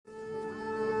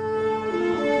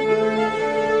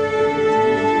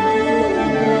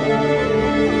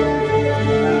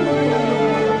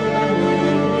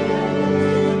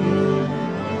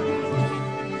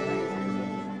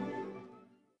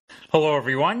Hello,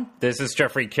 everyone. This is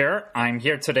Jeffrey Kerr. I'm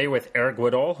here today with Eric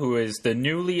Woodall, who is the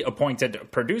newly appointed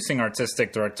Producing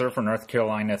Artistic Director for North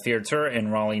Carolina Theater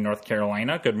in Raleigh, North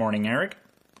Carolina. Good morning, Eric.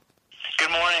 Good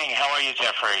morning. How are you,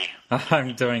 Jeffrey?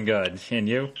 I'm doing good. And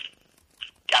you?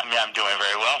 I'm doing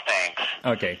very well, thanks.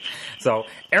 Okay. So,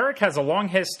 Eric has a long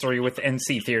history with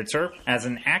NC Theater as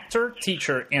an actor,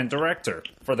 teacher, and director.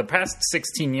 For the past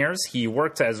 16 years, he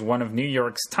worked as one of New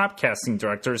York's top casting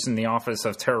directors in the Office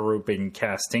of Tara Rubin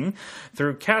Casting.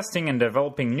 Through casting and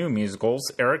developing new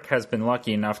musicals, Eric has been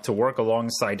lucky enough to work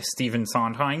alongside Stephen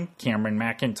Sondheim, Cameron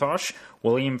Mackintosh,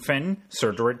 William Finn,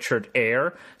 Sir Richard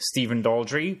Eyre, Stephen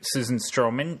Daldry, Susan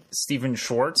Stroman, Stephen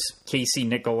Schwartz, Casey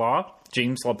Nicholaw,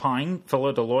 James Lapine,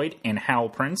 Phyllida Lloyd, and Hal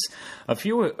Prince. A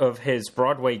few of his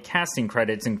Broadway casting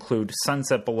credits include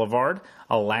Sunset Boulevard,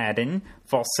 Aladdin,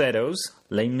 Falsettos,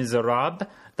 Les Miserables,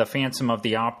 The Phantom of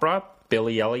the Opera,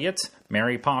 Billy Elliot,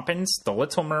 Mary Poppins, The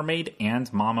Little Mermaid,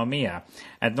 and Mamma Mia.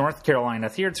 At North Carolina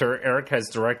Theater, Eric has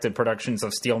directed productions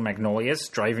of Steel Magnolias,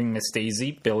 Driving Miss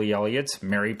Daisy, Billy Elliot,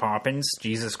 Mary Poppins,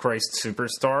 Jesus Christ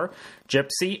Superstar,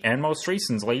 Gypsy, and most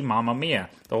recently, Mamma Mia.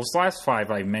 Those last five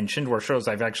I mentioned were shows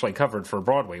I've actually covered for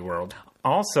Broadway World.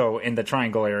 Also in the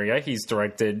Triangle area, he's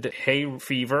directed Hay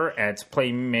Fever at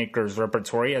Playmakers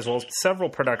Repertory, as well as several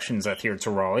productions at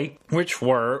Theater Raleigh, which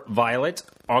were Violet,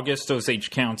 August Osage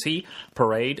County,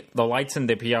 Parade, The Lights in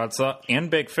the Piazza,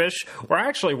 and Big Fish, where I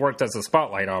actually worked as a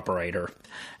spotlight operator.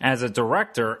 As a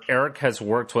director, Eric has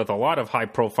worked with a lot of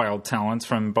high-profile talents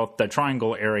from both the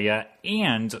Triangle area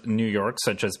and New York,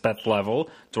 such as Beth Level,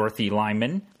 Dorothy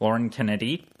Lyman, Lauren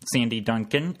Kennedy, Sandy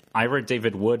Duncan, Ira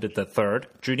David Wood III,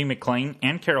 Judy McLean,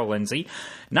 and Carol Lindsay.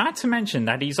 Not to mention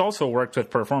that he's also worked with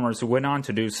performers who went on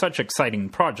to do such exciting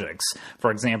projects.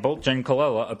 For example, Jen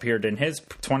Colella appeared in his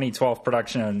 2012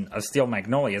 production of Steel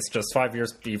Magnolias just 5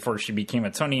 years before she became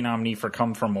a Tony nominee for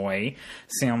Come From Away.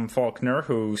 Sam Faulkner,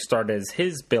 who starred as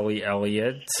his Billy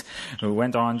Elliot, who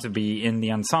went on to be in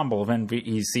the ensemble of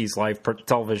NBC's live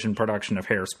television production of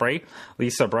Hairspray.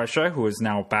 Lisa Brescia, who is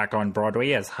now back on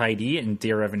Broadway as Heidi in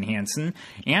Dear Evan Hansen,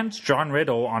 and John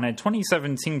Riddle on a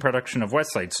 2017 production of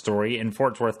West Side Story in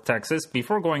Fort Worth, Texas,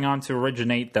 before going on to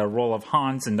originate the role of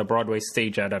Hans in the Broadway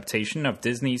stage adaptation of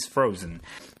Disney's Frozen.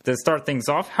 To start things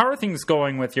off, how are things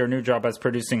going with your new job as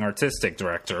Producing Artistic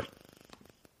Director?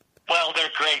 Well,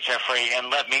 they're great, Jeffrey, and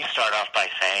let me start off by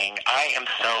saying I am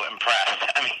so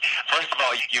impressed. I mean, first of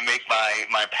all, you make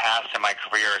my past and my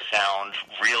career sound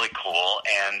really cool,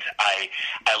 and I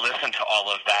listen to all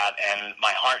of that, and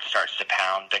my heart starts to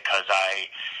pound because I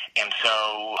am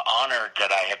so honored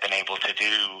that I have been able to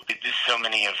do so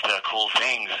many of the cool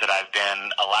things that I've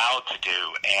been allowed to do,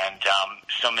 and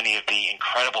so many of the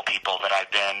incredible people that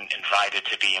I've been invited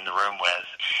to be in the room with.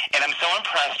 And I'm so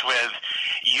impressed with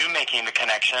you making the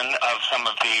connection of some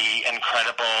of the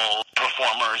incredible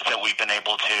performers that we've been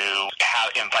able to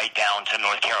invite down to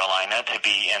North Carolina to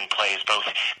be in plays both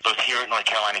here at North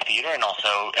Carolina Theater and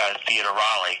also Theater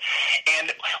Raleigh.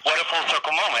 And what a full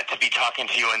circle moment to be talking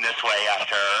to you in this way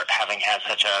after having had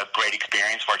such a great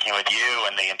experience working with you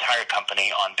and the entire company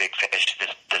on Big Fish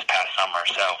this past summer.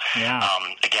 So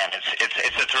again,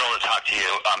 it's a thrill to talk to you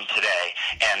today,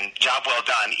 and job well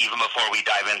done even before we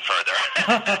dive in further.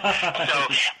 So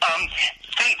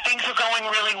things are going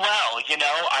really well. You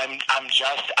know, I'm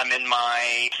in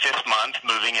my 5th month,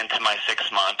 moving into my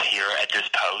 6th month here at this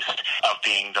post of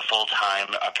being the full-time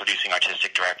Producing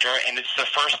Artistic Director, and it's the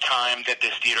first time that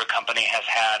this theater company has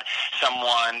had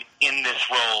someone in this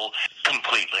role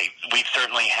completely. We've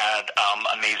certainly had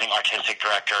amazing artistic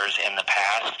directors in the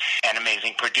past and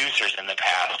amazing producers in the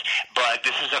past, but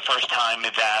this is the first time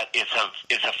that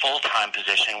it's a full-time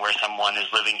position where someone is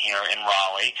living here in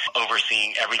Raleigh,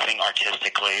 overseeing everything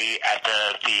artistically at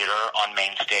the theater on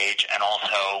main stage and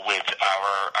also with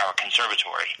our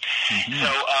conservatory. Mm-hmm.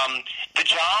 So the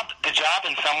job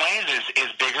in some ways is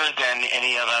bigger than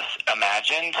any of us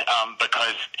imagined,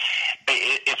 because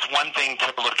it's one thing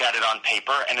to look at it on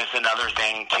paper, and it's another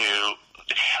thing to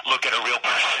look at a real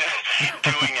person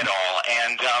doing it all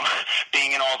and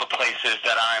being in all the places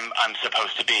that I'm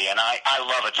supposed to be. And I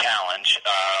love a challenge,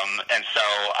 and so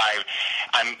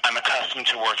I'm accustomed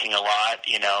to working a lot,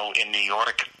 you know, in New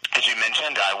York. As you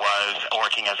mentioned, I was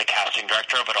working as a casting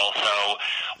director, but also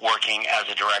working as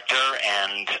a director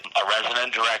and a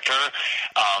resident director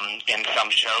in some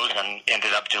shows, and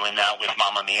ended up doing that with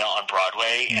Mamma Mia on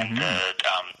Broadway and the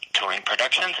touring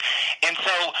productions. And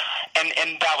so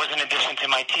And that was in addition to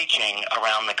my teaching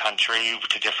around the country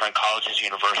to different colleges,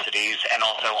 universities, and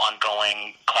also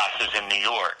ongoing classes in New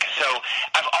York. So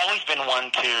I've always been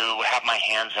one to have my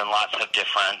hands in lots of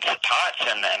different pots,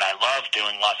 and I love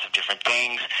doing lots of different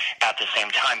things at the same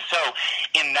time. So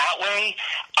in that way,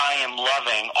 I am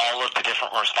loving all of the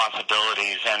different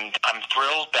responsibilities, and I'm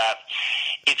thrilled that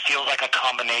it feels like a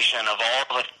combination of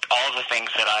all the things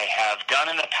that I have done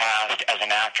in the past as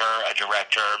an actor, a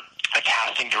director, a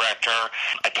casting director,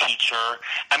 a teacher.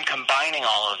 I'm combining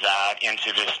all of that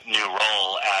into this new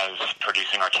role as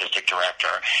producing artistic director.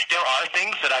 There are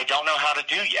things that I don't know how to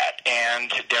do yet,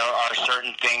 and there are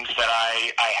certain things that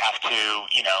I have to,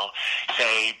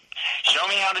 say, show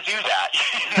me how to do that.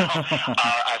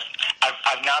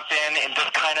 I've not been in this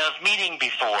kind of meeting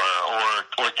before,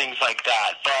 or things like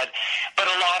that. But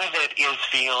a lot of it is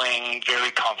feeling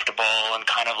very comfortable and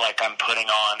kind of like I'm putting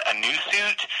on a new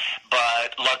suit,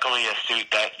 but luckily a suit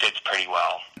that fits pretty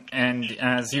well. And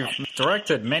as you've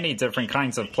directed many different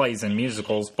kinds of plays and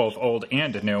musicals, both old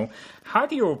and new, how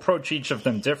do you approach each of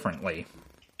them differently?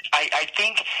 I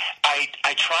think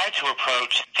I try to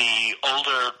approach the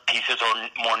older pieces or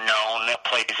more known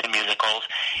plays and musicals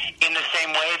in the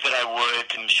same way that I would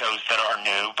in shows that are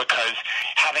new, because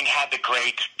having had the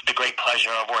great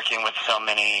pleasure of working with so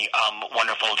many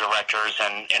wonderful directors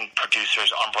and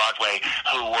producers on Broadway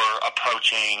who were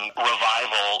approaching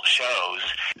revival shows,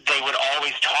 they would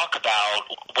always talk about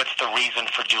what's the reason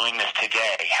for doing this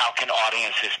today? How can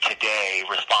audiences today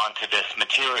respond to this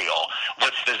material?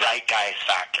 What's the zeitgeist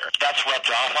factor? That's rubbed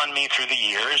off on me through the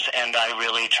years, and I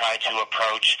really try to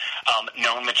approach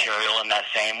known material in that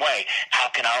same way. How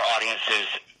can our audiences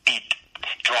be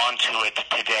drawn to it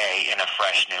today in a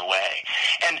fresh new way?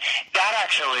 And that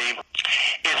actually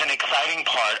is an exciting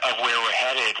part of where we're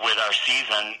headed with our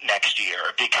season next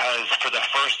year, because for the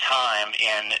first time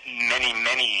in many,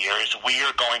 many years, we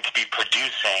are going to be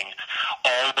producing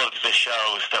all of the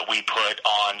shows that we put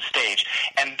on stage.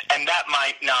 And that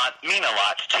might not mean a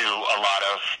lot to a lot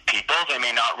of people. They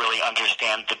may not really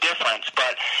understand the difference,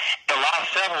 but the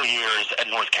last several years at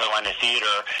North Carolina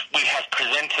Theater, we have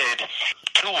presented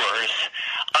tours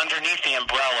underneath the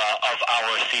umbrella of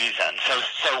our season.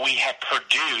 So we have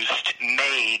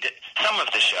made some of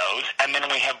the shows, and then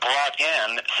we have brought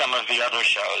in some of the other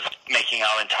shows, making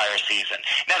our entire season.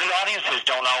 Now, the audiences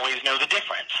don't always know the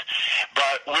difference,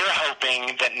 but we're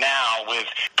hoping that now, with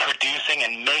producing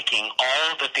and making all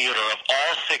the theater of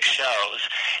all 6 shows,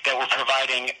 that we're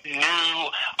providing new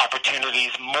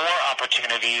opportunities, more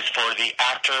opportunities for the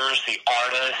actors, the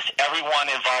artists, everyone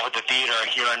involved with the theater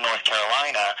here in North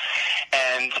Carolina,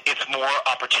 and it's more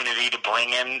opportunity to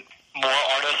bring in more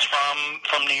artists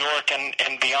from New York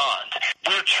and beyond.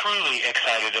 We're truly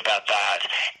excited about that.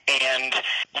 And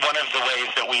one of the ways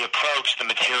that we approach the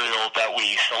material that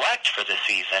we select for the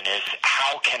season is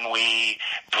how can we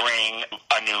bring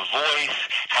a new voice?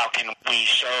 How can we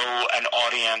show an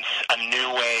audience a new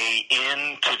way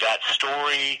into that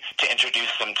story, to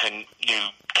introduce them to new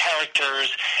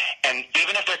characters? And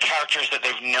even if they're characters that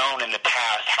they've known in the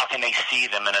past, how can they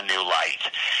see them in a new light?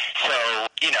 So,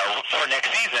 for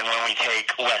next season, when we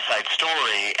take West Side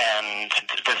Story and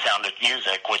The Sound of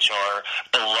Music, which are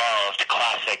beloved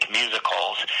classic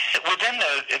musicals, within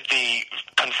the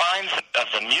confines of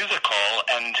the musical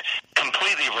and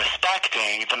completely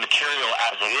respecting the material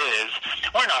as it is,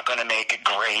 we're not going to make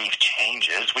grave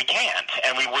changes. We can't,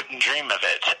 and we wouldn't dream of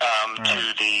it to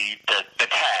the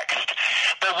text.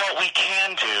 But what we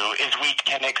can do is we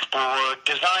can explore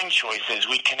design choices.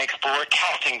 We can explore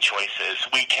casting choices.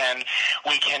 We can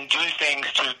do things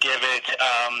to give it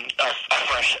a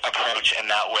fresh approach in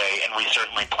that way, and we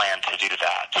certainly plan to do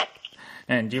that.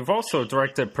 And you've also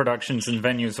directed productions in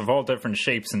venues of all different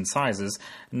shapes and sizes.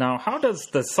 Now, how does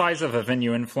the size of a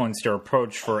venue influence your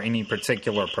approach for any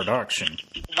particular production?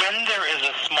 When there is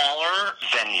a smaller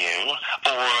venue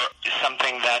or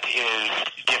something that is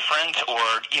different or,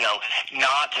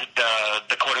 not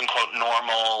the quote-unquote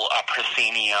normal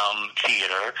proscenium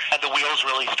theater, the wheels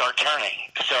really start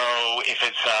turning. So if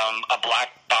it's a black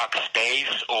box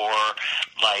space or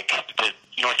like the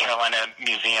North Carolina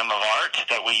Museum of Art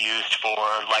that we used for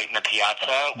Light in the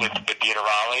Piazza with Theater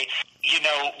Raleigh,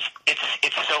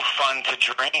 it's so fun to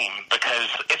dream because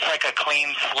it's like a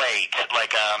clean slate,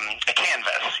 like a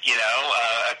canvas,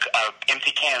 a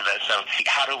empty canvas of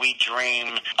how do we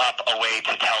dream up a way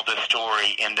to tell this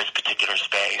story in this particular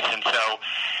space. And so,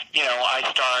 I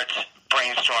start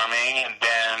brainstorming and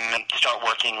then start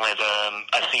working with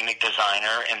a scenic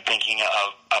designer and thinking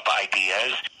of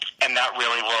ideas. And that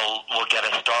really will get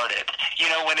us started.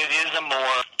 When it is a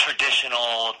more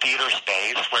traditional theater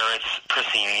space where it's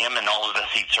proscenium and all of the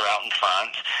seats are out in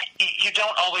front. You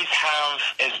don't always have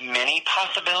as many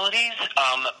possibilities,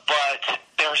 but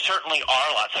there certainly are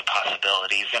lots of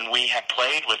possibilities, and we have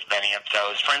played with many of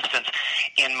those. For instance,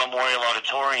 in Memorial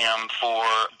Auditorium for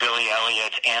Billy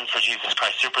Elliot and for Jesus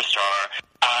Christ Superstar,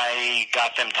 I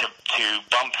got them to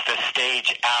bump the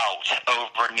stage out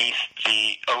over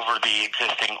the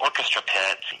existing orchestra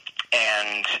pit,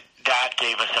 and that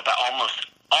gave us about almost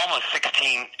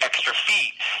 16 extra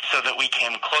feet so that we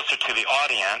came closer to the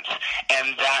audience,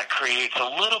 and that creates a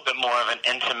little bit more of an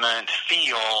intimate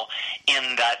feel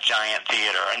in that giant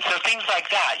theater. And so things like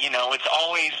that, it's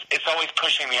always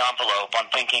pushing the envelope on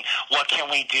thinking, what can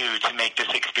we do to make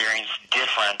this experience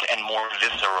different and more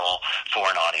visceral for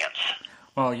an audience?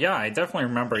 Well, yeah, I definitely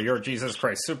remember your Jesus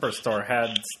Christ Superstar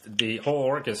had the whole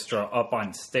orchestra up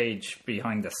on stage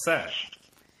behind the set.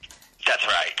 That's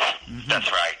right. Mm-hmm.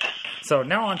 That's right. So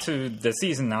now on to the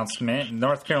season announcement.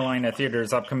 North Carolina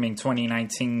Theater's upcoming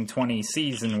 2019-20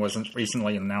 season was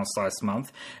recently announced last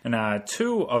month. And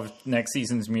 2 of next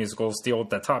season's musicals deal with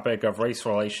the topic of race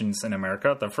relations in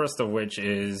America. The first of which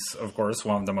is, of course,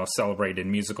 one of the most celebrated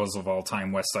musicals of all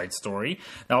time, West Side Story.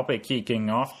 That'll be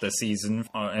kicking off the season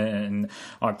in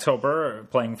October,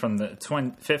 playing from the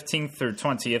 15th through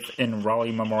 20th in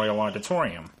Raleigh Memorial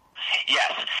Auditorium.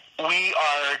 Yes. We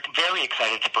are very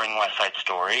excited to bring West Side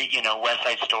Story. West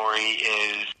Side Story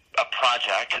is a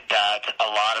project that a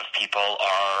lot of people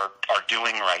are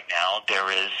doing right now.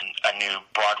 There is a new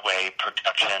Broadway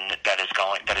production that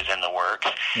is in the works.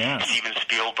 Yeah. Steven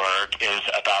Spielberg is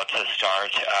about to start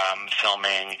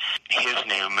filming his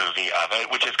new movie of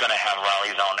it, which is going to have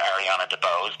Raleigh's own Ariana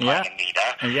DeBose playing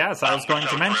Anita. Yes, I was going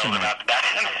to mention that.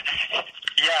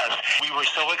 Yes, we were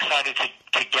so excited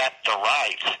to get the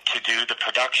rights to do the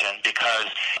production because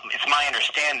it's my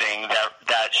understanding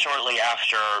that shortly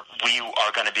after we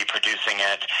are going to be producing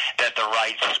it, that the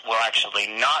rights will actually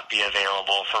not be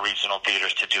available for regional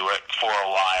theaters to do it for a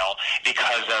while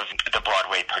because of the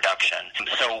Broadway production.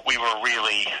 So we were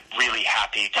really, really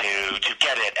happy to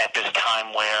get it at this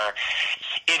time where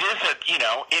it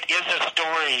is a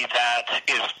story that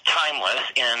is timeless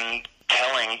in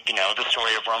telling, the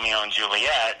story of Romeo and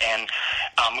Juliet and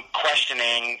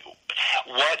questioning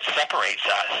what separates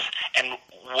us and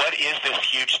what is this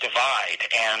huge divide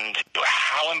and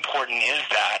how important is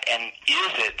that and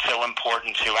is it so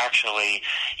important to actually,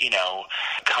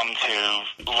 come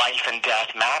to life and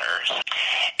death matters.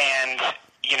 And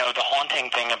the haunting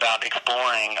thing about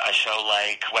exploring a show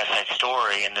like West Side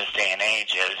Story in this day and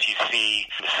age is you see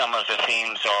some of the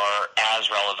themes are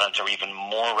as relevant or even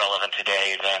more relevant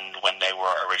today than when they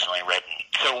were originally written.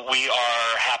 So we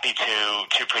are happy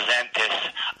to present this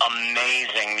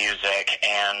amazing music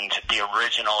and the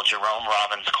original Jerome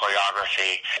Robbins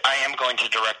choreography. I am going to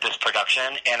direct this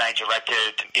production, and I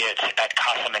directed it at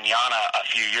Casa Manana a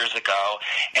few years ago,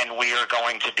 and we are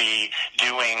going to be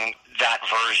doing that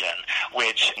version,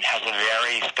 which has a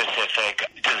very specific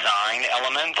design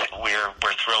element.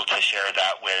 We're thrilled to share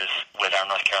that with our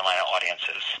North Carolina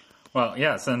audiences. Well,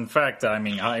 yes. In fact,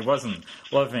 I wasn't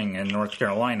living in North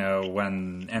Carolina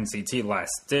when NCT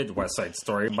last did West Side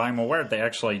Story, but I'm aware they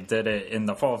actually did it in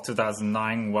the fall of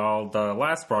 2009 while the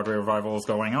last Broadway revival was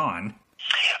going on.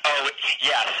 Oh,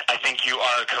 yes, I think you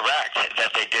are correct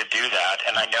that they did do that,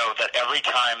 and I know that every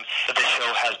time that the show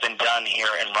has been done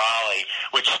here in Raleigh,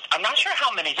 which I'm not sure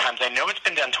how many times, I know it's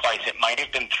been done twice, it might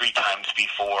have been 3 times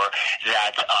before,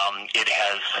 that it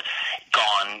has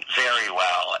gone very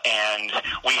well, and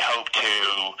we hope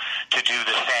to do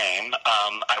the same.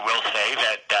 I will say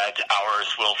that ours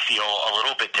will feel a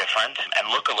little bit different and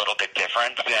look a little bit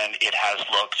different than it has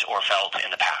looked or felt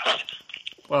in the past.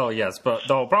 Well, yes, but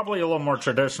though probably a little more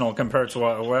traditional compared to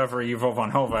whatever Ivo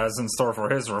Van Hove has in store for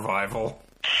his revival.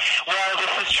 Well,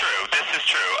 this is true.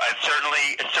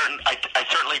 I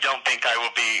certainly don't think I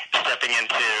will be stepping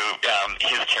into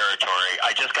his territory.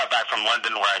 I just got back from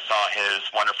London where I saw his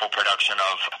wonderful production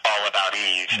of All About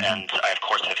Eve, and I, of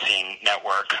course, have seen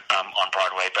Network on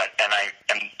Broadway. And I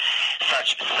am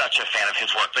such a fan of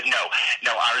his work. But no,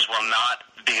 ours will not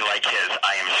be like his.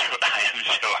 I am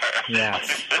sure.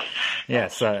 Yes.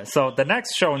 Yes. So the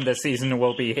next show in this season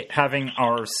will be having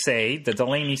our say, the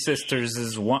Delaney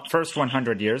Sisters' first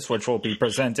 100 years, which will be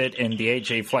presented in the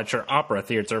A.J. Fletcher Opera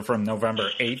Theater from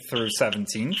November 8th through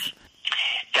 17th.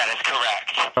 That is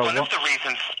correct. One of the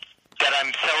reasons that I'm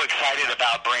so excited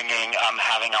about bringing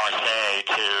Having Our Say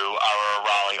to our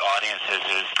Raleigh audiences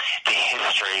is the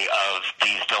history of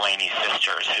these Delaney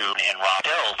sisters who in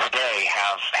Raleigh still today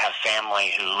have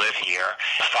family who live here.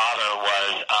 Father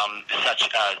was such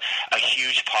a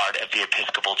huge part of the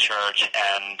Episcopal Church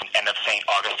and of St.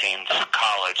 Augustine's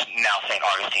College, now St.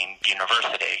 Augustine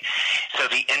University. So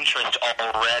the interest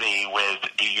already with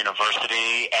the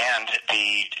university and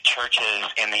the churches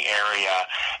in the area,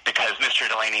 because Mr.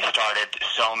 Delaney started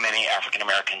so many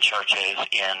African-American churches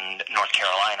in North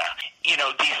Carolina. You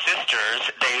know, these sisters,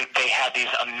 they had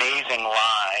these amazing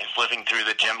lives living through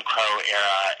the Jim Crow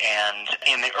era, and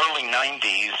in the early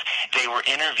 90s, they were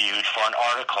interviewed for an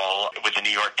article with the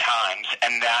New York Times,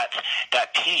 and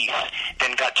that piece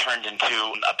then got turned into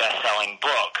a best-selling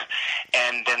book,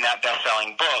 and then that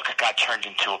best-selling book got turned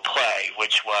into a play,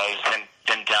 which was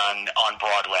then done on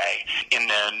Broadway in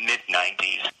the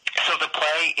mid-90s. So the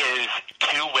play is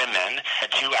two women,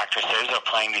 two actresses are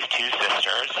playing these two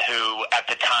sisters who at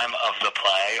the time of the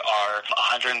play are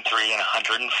 103 and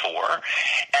 104.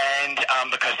 And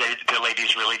because the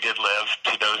ladies really did live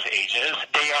to those ages,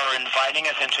 they are inviting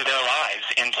us into their lives,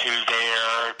 into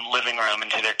their living room,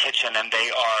 into their kitchen, and they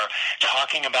are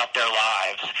talking about their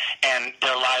lives. And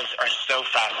their lives are so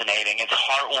fascinating. It's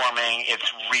heartwarming. It's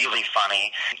really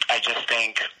funny. I just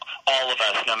think all of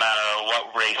us, no matter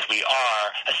what race we are,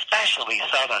 especially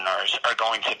Southerners, are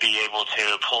going to be able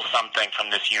to pull something from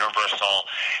this universal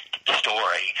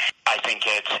story. I think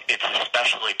it's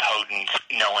especially potent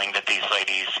knowing that these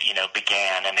ladies,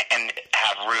 began and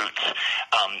have roots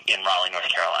in Raleigh, North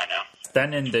Carolina.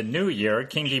 Then in the new year,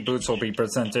 Kinky Boots will be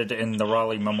presented in the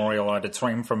Raleigh Memorial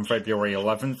Auditorium from February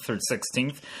 11th through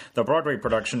 16th. The Broadway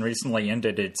production recently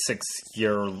ended its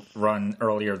 6-year run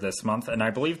earlier this month, and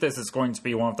I believe this is going to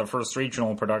be one of the first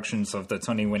regional productions of the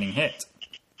Tony-winning hit.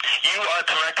 You are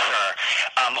correct, sir.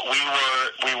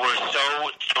 We were so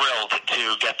thrilled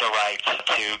to get the rights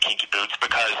to Kinky Boots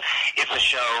because it's a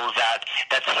show that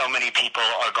so many people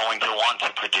are going to want to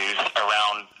produce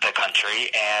around the country.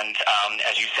 And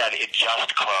as you said, it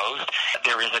just closed.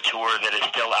 There is a tour that is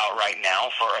still out right now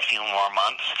for a few more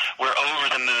months. We're over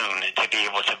the moon to be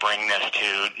able to bring this to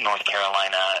North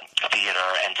Carolina theater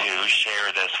and to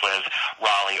share this with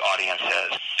Raleigh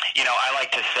audiences. I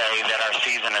like to say that our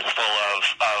season is full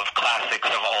of classics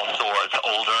of all sorts,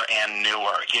 older and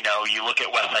newer. You look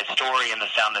at West Side Story and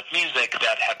The Sound of Music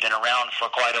that have been around for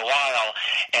quite a while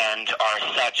and are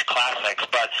such classics.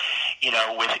 But,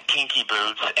 with Kinky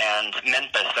Boots and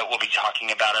Memphis that we'll be talking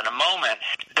about in a moment,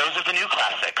 those are the new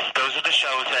classics. Those are the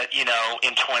shows that,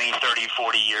 in 20, 30,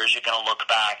 40 years you're going to look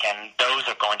back, and those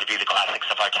are going to be the classics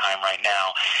of our time right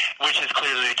now, which is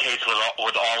clearly the case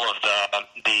with all of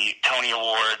the Tony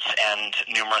Awards and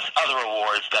numerous other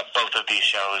awards that both of these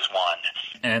shows won.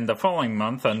 And the following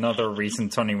month, another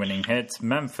recent Tony-winning hit,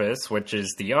 Memphis, which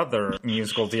is the other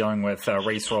musical dealing with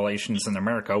race relations in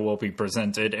America, will be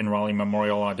presented in Raleigh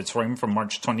Memorial Auditorium from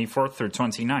March 24th through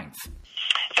 29th.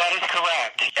 That is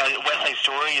correct. West Side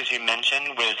Story, as you mentioned,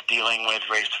 was dealing with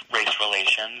race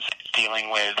relations,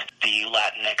 dealing with the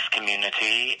Latinx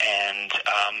community and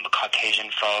Caucasian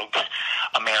folks,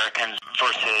 Americans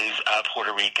versus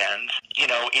Puerto Ricans.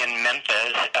 In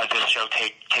Memphis, this show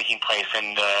taking place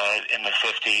in the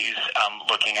 50s,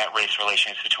 looking at race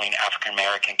relations between African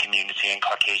American community and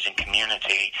Caucasian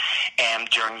community, and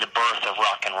during the birth of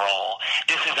rock and roll.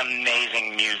 This is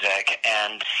amazing music,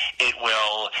 and it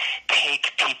will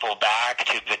take people back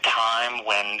to the time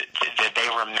when they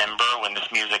remember when this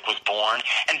music was born,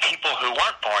 and people who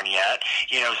weren't born yet,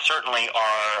 certainly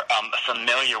are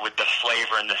familiar with the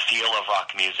flavor and the feel of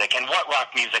rock music and what rock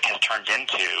music has turned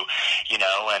into,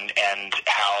 and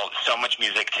how so much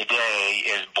music today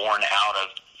is born out of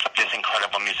this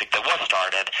incredible music that was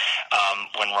started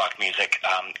when rock music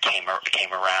came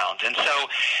around. And so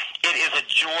it is a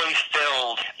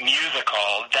joy-filled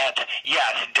musical that,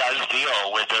 yes, does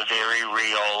deal with the very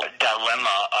real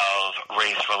dilemma of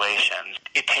race relations.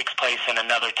 It takes place in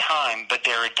another time, but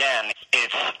there again,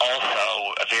 it's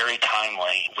also very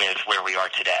timely with where we are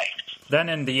today. Then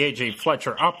in the A.J.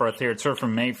 Fletcher Opera Theater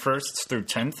from May 1st through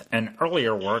 10th, an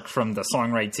earlier work from the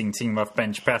songwriting team of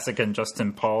Benj Pasek and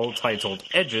Justin Paul titled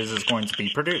Edges is going to be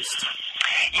produced.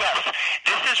 Yes,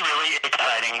 this is really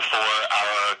exciting for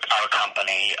our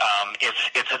company.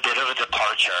 It's a bit of a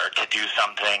departure to do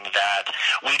something that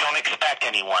we don't expect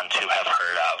anyone to have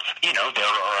heard of. There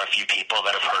are a few people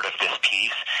that have heard of this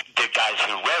piece. The guys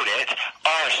who wrote it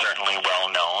are certainly well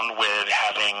known with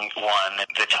having won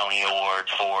the Tony Award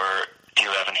for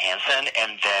Dear Evan Hansen,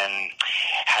 and then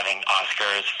having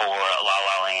Oscars for La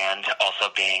La Land,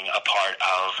 also being a part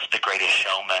of The Greatest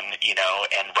Showman,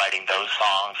 and writing those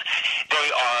songs. They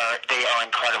are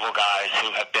incredible guys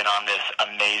who have been on this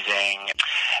amazing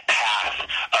path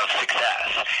of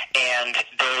success. And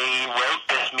they wrote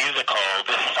this musical,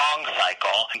 this song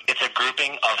cycle. It's a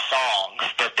grouping of songs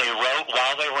that they wrote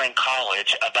while they were in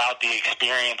college about the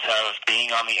experience of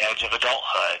being on the edge of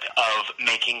adulthood, of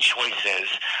making choices.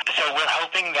 So we're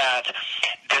hoping that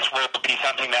this will be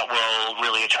something that will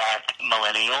really attract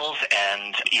millennials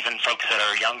and even folks that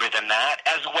are younger than that,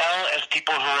 as well as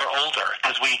people who are older,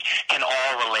 because we can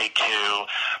all relate to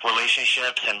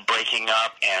relationships and breaking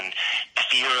up and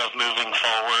fear of moving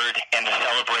forward and the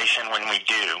celebration when we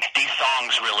do. These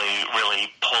songs really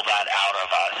pull that out of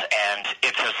us, and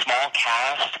it's a small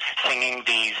cast singing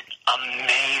these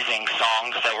amazing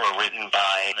songs that were written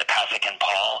by Pasek and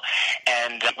Paul,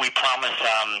 and we promise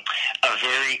a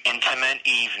very intimate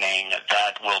evening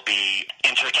that will be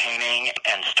entertaining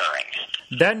and stirring.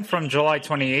 Then from July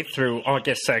 28th through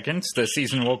August 2nd, the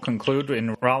season will conclude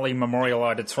in Raleigh Memorial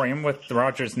Auditorium with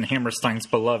Rodgers and Hammerstein's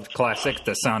beloved classic,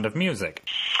 The Sound of Music.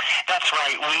 That's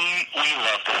right. We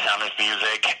love The Sound of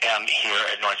Music here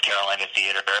at North Carolina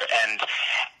Theater, and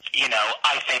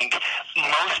I think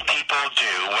most people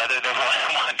do, whether they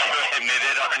want to admit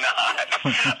it or not.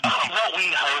 What we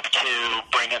hope to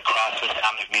bring across with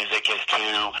Sound of Music is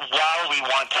while we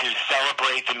want to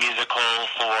celebrate the musical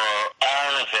for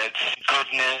all of its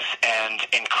goodness and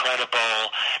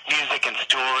incredible music and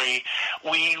story,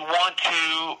 we want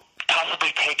to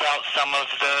possibly take out some of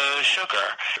the sugar.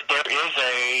 There is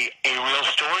a real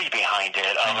story behind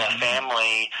it of a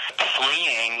family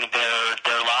fleeing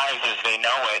their lives as they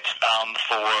know it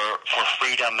for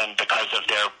freedom and because of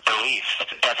their beliefs.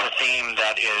 That's a theme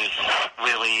that is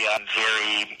really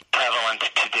very prevalent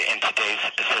in today's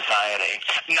society.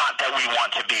 Not that we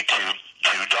want to be too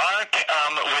dark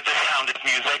with The Sound of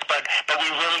Music, but we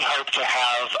really hope to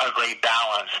have a great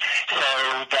balance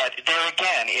so that there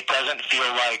again, it doesn't feel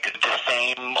like the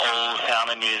same old Sound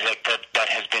of Music that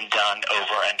has been done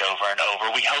over and over and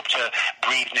over. We hope to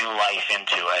breathe new life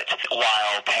into it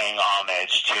while paying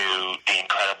homage to the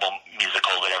incredible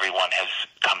musical that everyone has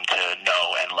come to know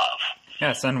and love.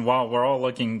 Yes, and while we're all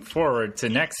looking forward to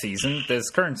next season,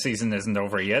 this current season isn't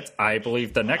over yet. I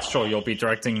believe the next show you'll be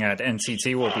directing at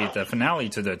NCT will be the finale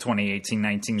to the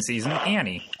 2018-19 season,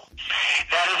 Annie.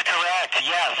 That is correct,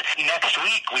 yes. Next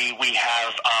week we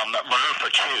have Murder for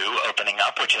Two opening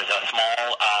up, which is a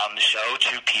small show,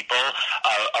 two people,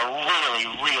 a really,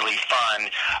 really fun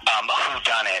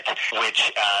whodunit,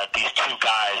 which these two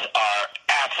guys are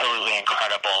absolutely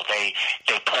incredible. They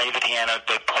play the piano,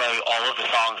 they play all of the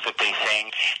songs that they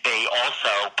sing. They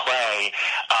also play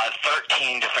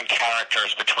 13 different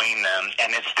characters between them,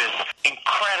 and it's this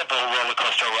incredible roller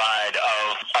coaster ride of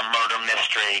a murder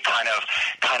mystery, kind of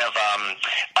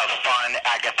a fun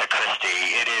Agatha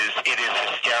Christie. It is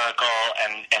hysterical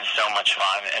and so much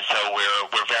fun, and so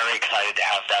we're very excited to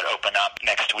have that open up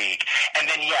next week. And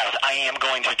then yes, I am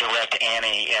going to direct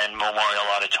Annie in Memorial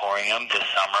Auditorium this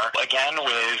summer. Again,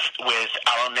 with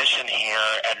our mission here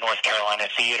at North Carolina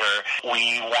Theater,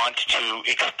 we want to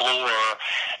explore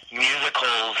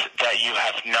musicals that you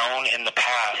have known in the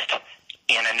past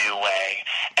in a new way,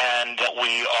 and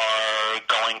we are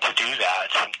going to do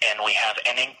that, and we have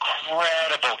an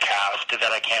incredible cast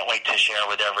that I can't wait to share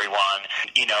with everyone.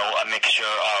 A mixture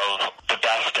of the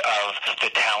best of the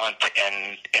talent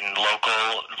in local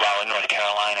Raleigh, North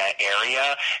Carolina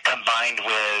area, combined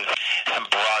with some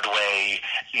Broadway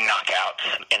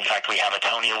knockouts. In fact, we have a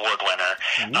Tony Award winner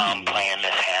playing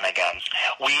Miss Hannigan.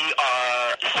 We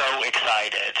are so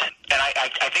excited, and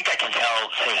I think I can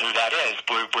say who that is.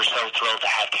 We're so thrilled to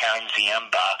have Karen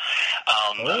Ziemba,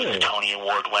 the Tony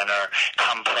Award winner,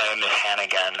 come play Miss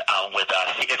Hannigan with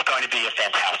us. It's going to be a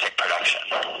fantastic production.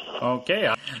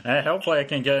 Okay. Hopefully I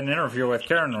can get an interview with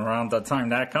Karen around the time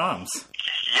that comes.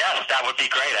 Yes, that would be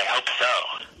great. I hope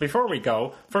so. Before we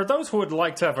go, for those who would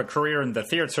like to have a career in the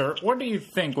theater, what do you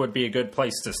think would be a good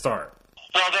place to start?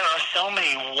 Well, there are so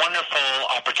many wonderful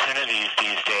opportunities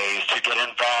these days to get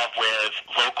involved with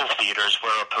local theaters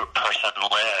where a person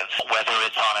lives, whether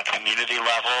it's on a community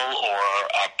level or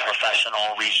a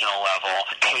professional regional level,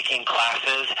 taking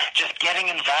classes, just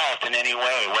getting involved in any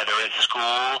way, whether it's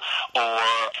school or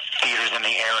theaters in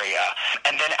the area.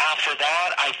 And then after that,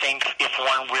 I think if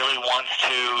one really wants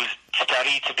to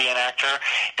study to be an actor.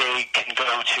 They can go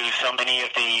to so many of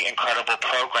the incredible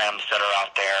programs that are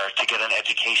out there to get an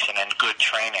education and good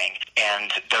training.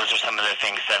 And those are some of the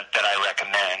things that I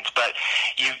recommend. But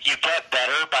you get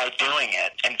better by doing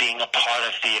it and being a part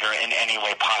of theater in any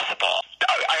way possible.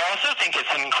 I also think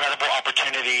it's an incredible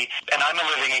opportunity, and I'm a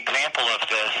living example of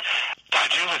this, to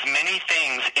do as many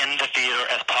things in the theater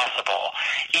as possible.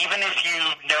 Even if you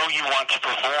know you want to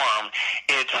perform,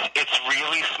 it's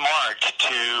really smart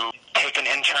to take an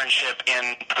internship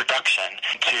in production,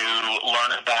 to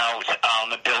learn about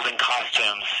building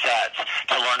costumes, sets,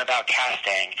 to learn about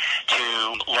casting, to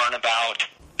learn about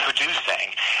producing.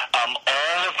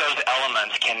 All of those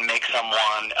elements can make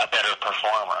someone a better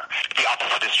performer. The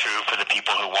opposite is true for the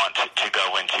people who want to go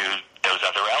into those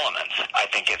other elements. I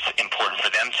think it's important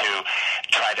for them to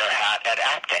try their hat at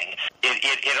acting.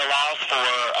 It allows for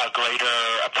a greater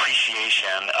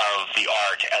appreciation of the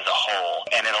art as a whole,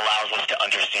 and it allows us to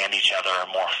understand each other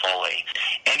more fully.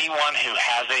 Anyone who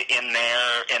has it in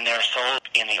their soul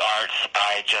in the arts,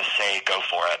 I just say go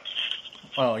for it.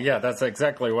 Well, yeah, that's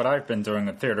exactly what I've been doing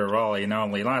at Theatre Raleigh, not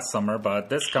only last summer, but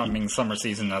this coming summer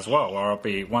season as well, where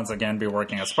I'll once again be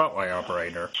working as spotlight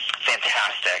operator.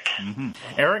 Fantastic. Mm-hmm.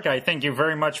 Eric, I thank you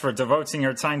very much for devoting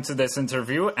your time to this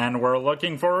interview, and we're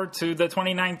looking forward to the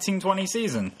 2019-20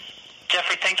 season.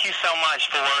 Jeffrey, thank you so much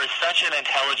for such an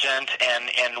intelligent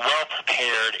and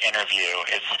well-prepared interview.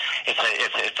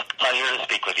 It's a pleasure to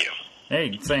speak with you.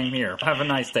 Hey, same here. Have a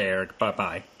nice day, Eric.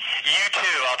 Bye-bye. You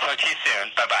too. I'll talk to you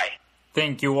soon. Bye-bye.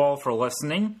 Thank you all for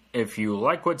listening. If you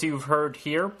like what you've heard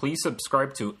here, please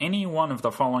subscribe to any one of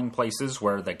the following places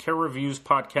where the Care Reviews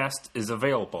podcast is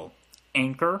available: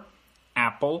 Anchor,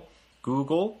 Apple,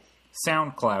 Google,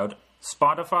 SoundCloud,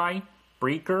 Spotify,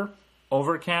 Breaker,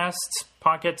 Overcast,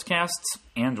 Pocket Casts,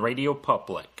 and Radio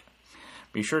Public.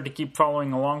 Be sure to keep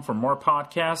following along for more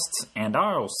podcasts, and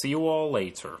I'll see you all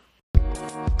later.